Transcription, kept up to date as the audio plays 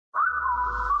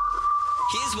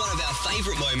Here's one of our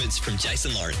favourite moments from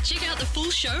Jason Lauren. Check out the full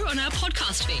show on our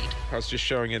podcast feed. I was just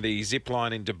showing you the zip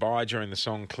line in Dubai during the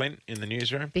song Clint in the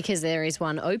newsroom. Because there is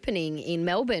one opening in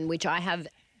Melbourne, which I have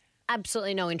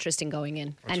absolutely no interest in going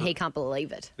in, and he can't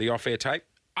believe it. The off-air tape.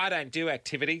 I don't do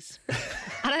activities.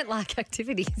 I don't like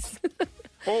activities.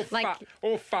 All Like-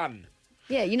 fun.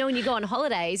 Yeah, you know when you go on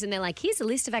holidays and they're like, here's a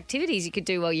list of activities you could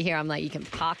do while you're here. I'm like, you can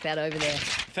park that over there.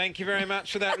 Thank you very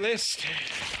much for that list.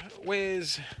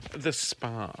 Where's the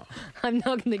spa? I'm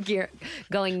not going to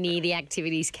going near the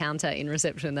activities counter in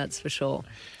reception, that's for sure.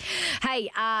 Hey,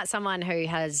 someone who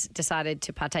has decided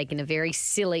to partake in a very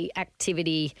silly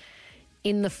activity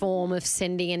in the form of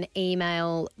sending an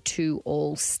email to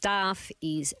all staff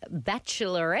is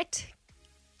Bachelorette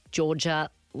Georgia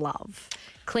Love.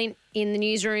 Clint, in the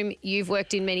newsroom, you've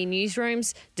worked in many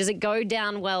newsrooms. Does it go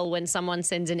down well when someone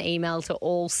sends an email to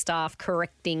all staff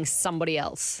correcting somebody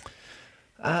else?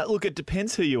 Look, it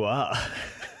depends who you are.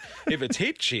 If it's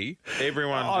hitchy,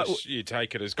 everyone you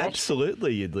take it as gospel.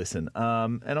 Absolutely, you'd listen.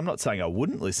 And I'm not saying I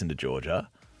wouldn't listen to Georgia.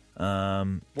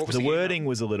 What was The wording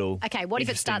was a little. Okay, what if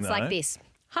it interesting, starts like this?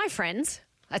 Hi, friends.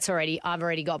 I've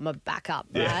already got my back up,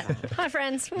 right? Hi,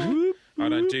 friends. I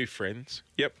don't do friends.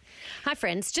 Yep. Hi,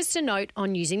 friends. Just a note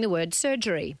on using the word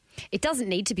surgery. It doesn't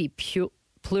need to be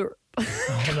plural.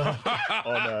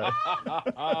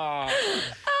 Oh,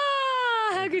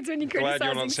 How good's when you're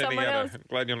criticising someone else.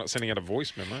 Glad you're not sending out a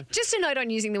voice memo. Just a note on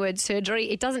using the word surgery.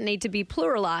 It doesn't need to be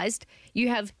pluralised. You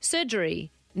have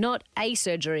surgery, not a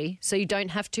surgery, so you don't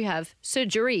have to have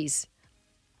surgeries.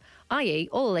 I.e.,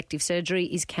 all elective surgery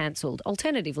is cancelled.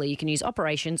 Alternatively, you can use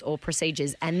operations or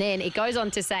procedures. And then it goes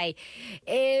on to say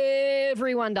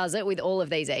everyone does it with all of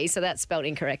these E's, so that's spelled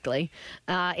incorrectly.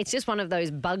 It's just one of those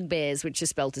bugbears, which is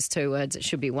spelled as two words. It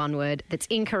should be one word. That's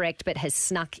incorrect but has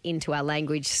snuck into our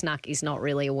language. Snuck is not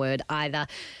really a word either.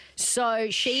 So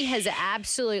she has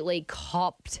absolutely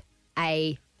copped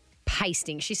a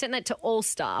pasting. She sent that to all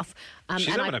staff. She's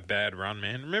having a bad run,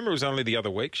 man. Remember, it was only the other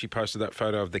week she posted that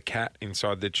photo of the cat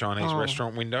inside the Chinese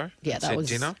restaurant window. Yeah, that said was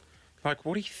dinner. Like,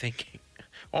 what are you thinking?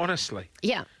 Honestly.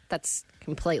 Yeah, that's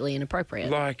completely inappropriate.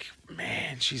 Like,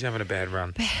 man, she's having a bad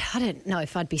run. I don't know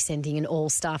if I'd be sending an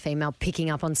all-staff email picking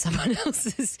up on someone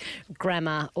else's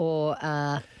grammar or...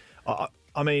 I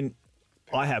mean,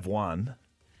 I have one.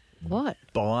 What?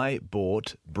 Buy,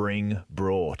 bought, bring,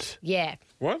 brought. Yeah.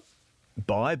 What?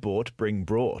 Buy, bought, bring,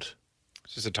 brought.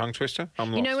 Is this a tongue twister?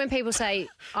 I'm lost. You know when people say,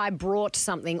 I brought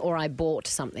something or I bought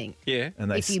something? Yeah.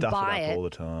 And they If you stuff buy it up it- all the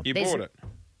time. You There's- bought it.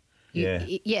 Yeah.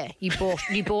 You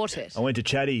bought it. I went to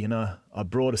Chatty and I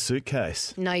brought a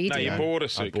suitcase. No, you No, didn't. you bought a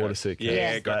suitcase. I bought a suitcase. Yeah,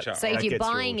 Yeah. gotcha. So if That you're gets through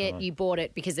all buying the it, time. you bought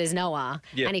it because there's no R.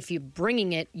 Yeah. And if you're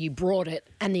bringing it, you brought it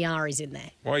and the R is in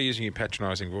there. Why are you using your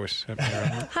patronising voice?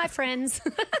 Hi, friends.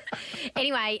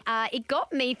 Anyway, it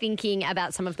got me thinking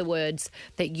about some of the words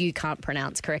that you can't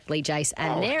pronounce correctly, Jace,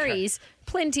 and there okay. is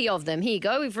plenty of them. Here you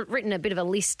go. We've written a bit of a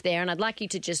list there, and I'd like you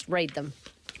to just read them.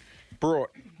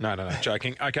 Brought. No,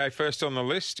 joking. Okay, first on the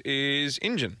list is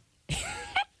engine.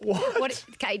 What?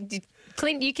 Okay,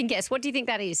 Clint, you can guess. What do you think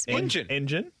that is? Engine.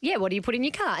 Engine? Yeah, what do you put in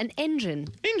your car? An engine.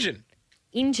 Engine.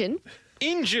 Engine.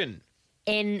 Engine.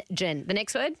 Engine. The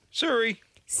next word? Sorry.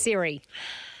 Siri.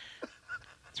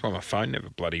 That's why my phone never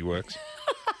bloody works.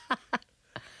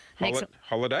 Next one.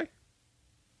 Holiday?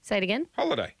 Say it again.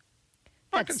 Holiday.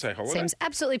 I That can say holiday. Seems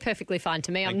absolutely perfectly fine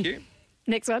to me. Thank you.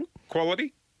 Next one.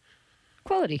 Quality?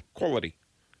 Quality. Quality.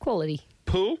 Quality.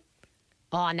 Pool?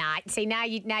 Oh, no. See, now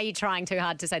you're trying too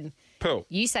hard to say them. Pearl.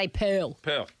 You say pearl.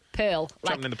 Pearl. Pearl.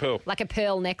 Jumping in the pearl. Like a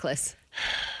pearl necklace.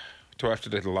 Do I have to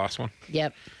do the last one?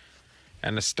 Yep.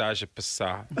 Anastasia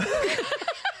Passat.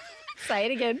 Say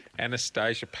it again.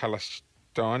 Anastasia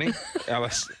Palestini.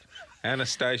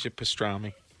 Anastasia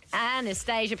Pastrami.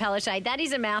 Anastasia Palaszczuk. That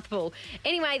is a mouthful.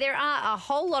 Anyway, there are a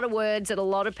whole lot of words that a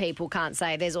lot of people can't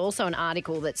say. There's also an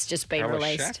article that's just been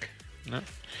released. No.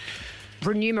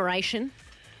 Remuneration.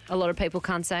 A lot of people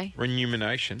can't say.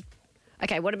 Remuneration.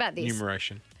 Okay, what about this?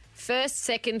 Numeration. First,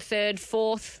 second, third,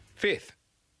 fourth, Fifth.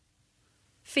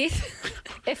 fifth.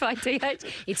 F-I-T-H.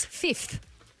 It's fifth.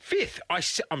 Fifth.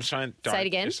 I'm saying. Don't. Say it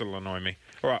again. This will annoy me.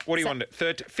 All right. What do you want?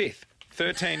 Fifth.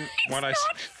 13 It's not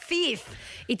fifth.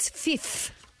 It's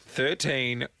fifth.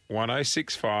 13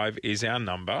 1065 is our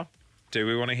number. Do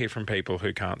we want to hear from people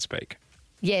who can't speak?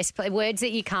 Yes, but words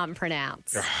that you can't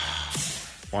pronounce.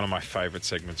 One of my favourite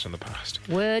segments in the past.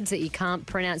 Words that you can't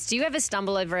pronounce. Do you ever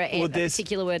stumble over a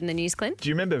particular word in the news, Clint? Do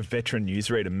you remember veteran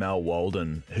newsreader Mal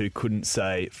Walden who couldn't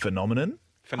say phenomenon?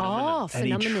 Phenomenon. And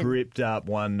he phenomenon. tripped up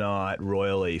one night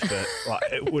royally. For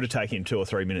it would have taken him 2 or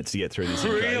 3 minutes to get through this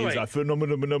intro. He Really? was like,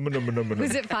 phenomenon.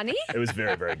 Was it funny? It was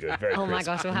very, very good. Very Oh my crisp.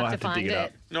 gosh, we'll I might have to dig find up.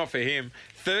 it. Not for him.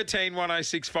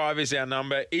 131065 is our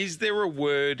number. Is there a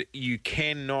word you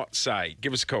cannot say?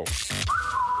 Give us a call.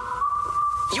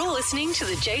 You're listening to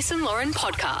the Jason Lauren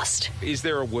podcast. Is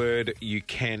there a word you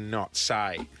cannot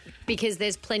say? Because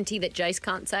there's plenty that Jace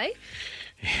can't say.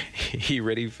 You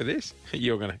ready for this?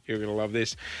 You're gonna love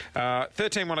this.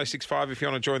 131065 if you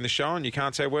want to join the show and you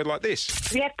can't say a word like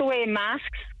this. We have to wear masks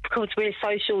because we're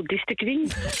social distancing.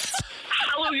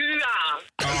 Hallelujah.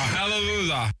 Oh,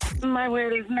 hallelujah. My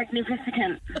word is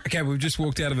magnificent. Okay, we've just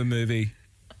walked out of a movie.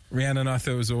 Rihanna and I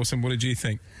thought it was awesome. What did you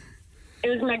think? It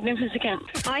was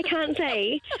magnificent. I can't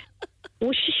say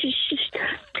whoosh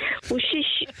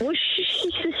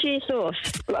sauce.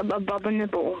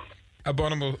 Abominable.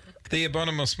 Abominable. The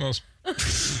abominable smells.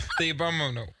 The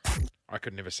abominable. I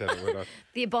could never say that word.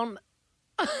 The abominable.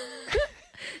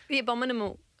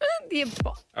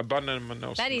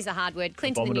 Abominable. That is a hard word.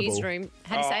 Clint in the Abominable. newsroom.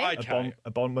 How do you say it? Okay.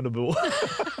 Abominable.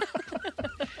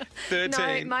 13.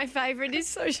 No, my favourite is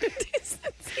social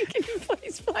distancing. Can you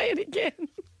please play it again?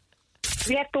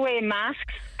 We have to wear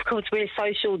masks because we're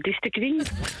social distancing.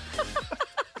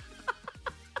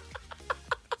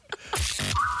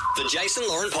 The Jason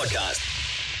Lauren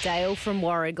Podcast. Dale from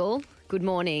Warrigal. Good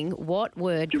morning. What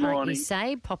word can't you morning.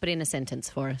 say? Pop it in a sentence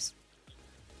for us.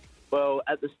 Well,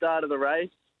 at the start of the race,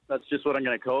 that's just what I'm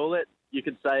going to call it. You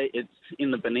could say it's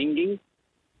in the beninging.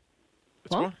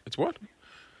 It's what? It's what?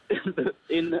 I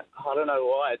don't know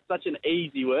why. It's such an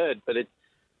easy word, but it's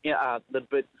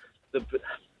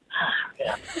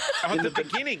Oh, the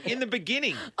beginning. In the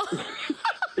beginning.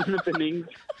 in the bening.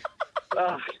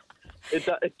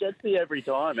 It gets me every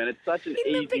time, and it's such an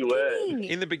easy word.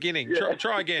 In the beginning. Yeah.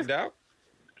 Try again, Dale.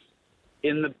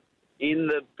 In the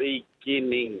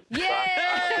beginning. Yeah! I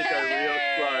have to go real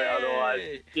slow,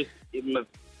 otherwise just in the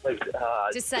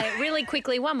Just say it really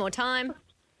quickly one more time.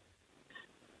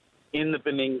 in the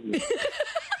beninging. In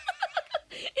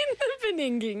the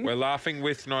beninging. We're laughing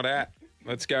with, not at.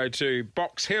 Let's go to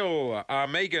Box Hill.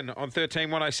 Megan on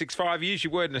 131065. Use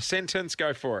your word in a sentence.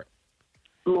 Go for it.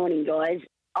 Morning, guys.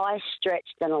 I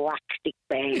stretched an elastic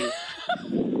band.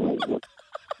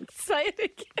 Say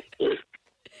it again.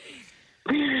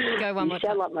 Go one more You sound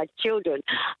time. like my children.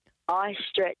 I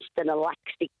stretched an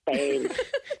elastic band.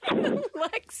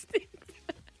 Lexington.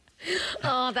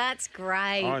 Oh, that's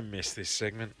great. I missed this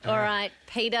segment. All right,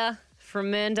 Peter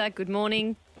from Mernda. Good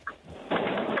morning.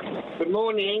 Good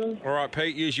morning. All right,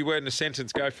 Pete. Use your word in a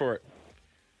sentence. Go for it.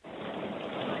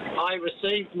 I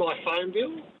received my phone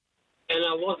bill and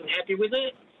I wasn't happy with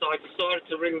it, so I decided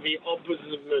to ring the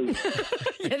ombudsman.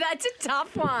 Yeah, that's a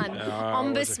tough one.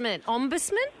 Ombudsman.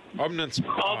 Ombudsman? Ombudsman.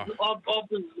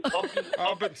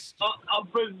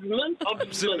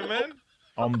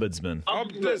 Ombudsman.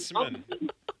 Ombudsman.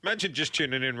 Imagine just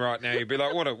tuning in right now. You'd be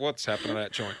like, what's happened to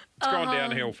that joint? It's gone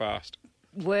downhill fast.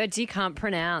 Words you can't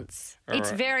pronounce. It's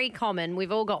right. very common.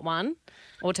 We've all got one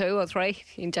or two or three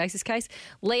in Jace's case.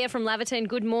 Leah from Laverton,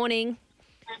 good morning.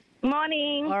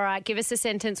 Morning. All right, give us a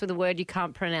sentence with a word you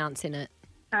can't pronounce in it.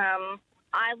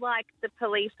 I like the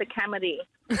police academy.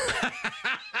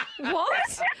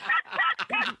 What?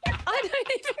 I don't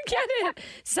even get it.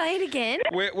 Say it again.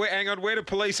 Hang on. Where do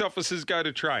police officers go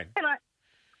to train?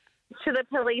 To the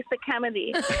police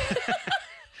academy.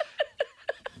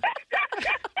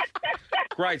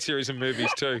 Great series of movies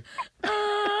too.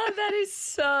 Oh, that is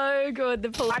so good. The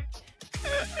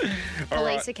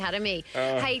Police Academy.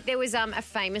 Hey, there was a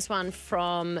famous one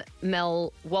from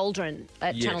Mel Waldron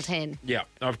at Yes. Channel 10. Yeah,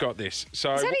 I've got this.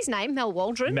 So Is that his name, Mel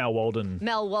Waldron? Mal Walden.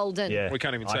 Mel Walden. Yeah. we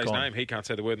can't even say his Icon. name. He can't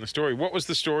say the word in the story. What was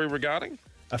the story regarding?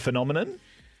 A phenomenon?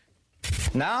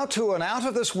 Now to an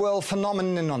out-of-this-world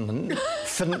phenomenon.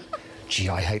 Gee,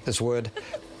 I hate this word.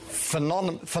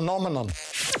 Phenomenon.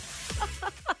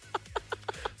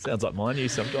 Sounds like mine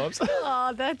use sometimes.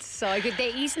 Oh, that's so good.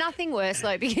 There is nothing worse,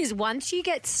 though, because once you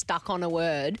get stuck on a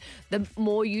word, the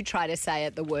more you try to say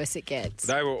it, the worse it gets.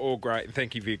 They were all great, and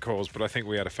thank you for your calls, but I think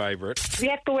we had a favourite. We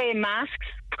have to wear masks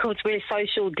because we're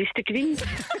social distancing.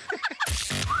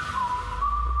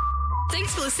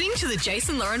 Thanks for listening to the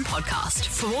Jason Lauren podcast.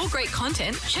 For more great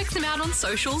content, check them out on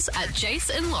socials at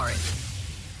Jason Lauren.